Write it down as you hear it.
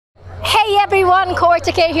everyone, Corey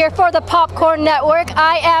Takei here for the Popcorn Network.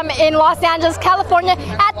 I am in Los Angeles, California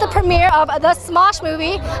at the premiere of the SMOSH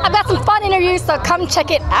movie. I've got some fun interviews, so come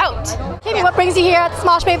check it out. Kimmy, what brings you here at the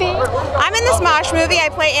SMOSH movie? I'm in the SMOSH movie. I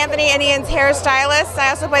play Anthony and Ian's hairstylist. I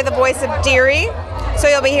also play the voice of Deary, so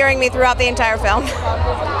you'll be hearing me throughout the entire film.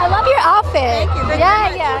 I love your outfit.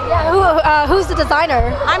 Yeah. Who's the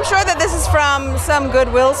designer? I'm sure that this is from some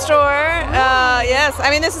Goodwill store. Yes, I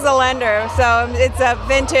mean this is a lender, so it's a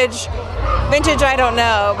vintage I don't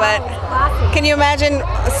know, but can you imagine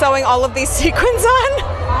sewing all of these sequins on?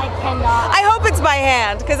 I cannot. I hope it's by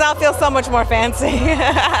hand, because I'll feel so much more fancy.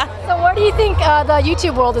 So where do you think the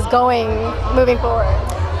YouTube world is going moving forward?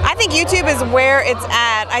 I think YouTube is where it's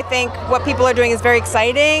at. I think what people are doing is very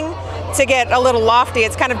exciting. To get a little lofty,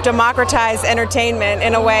 it's kind of democratized entertainment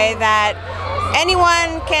in a way that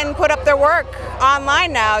anyone can put up their work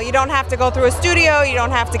online now. You don't have to go through a studio, you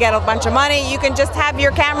don't have to get a bunch of money. You can just have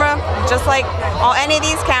your camera, just like any of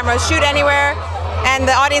these cameras, shoot anywhere, and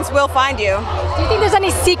the audience will find you. Do you think there's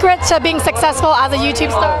any secret to being successful as a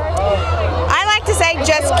YouTube star? I like to say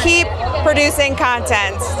just keep producing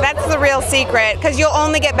content. That's the real secret, because you'll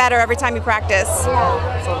only get better every time you practice.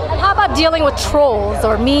 And how about dealing with trolls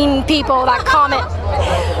or mean people that comment?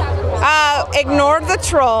 Ignore the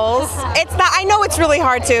trolls. It's not. I know it's really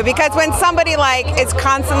hard to, because when somebody is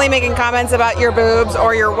constantly making comments about your boobs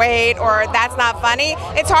or your weight or that's not funny,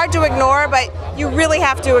 it's hard to ignore, but you really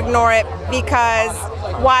have to ignore it, because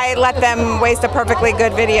why let them waste a perfectly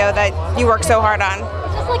good video that you work so hard on?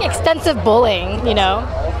 It's just like extensive bullying, you know?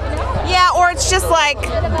 Yeah, or it's just like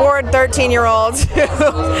bored 13-year-olds who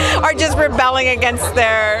are just rebelling against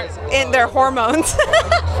their hormones.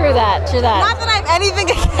 True that. Not that I have anything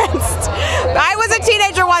against. I was a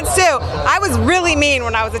teenager once too. I was really mean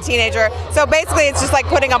when I was a teenager. So basically it's just like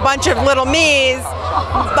putting a bunch of little me's,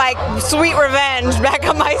 like sweet revenge, back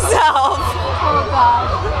on myself. Oh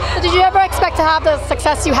God. So did you ever expect to have the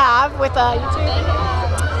success you have with YouTube?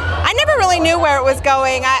 I never really knew where it was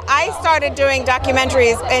going. I started doing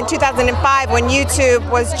documentaries in 2005 when YouTube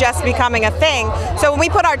was just becoming a thing. So when we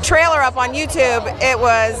put our trailer up on YouTube, it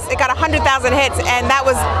got 100,000 hits, and that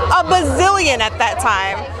was a bazillion at that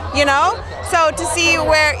time, you know? So to see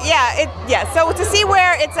where, so to see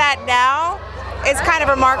where it's at now, it's kind of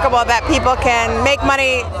remarkable that people can make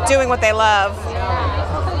money doing what they love.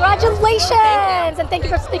 Congratulations, and thank you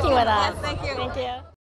for speaking with us. Thank you.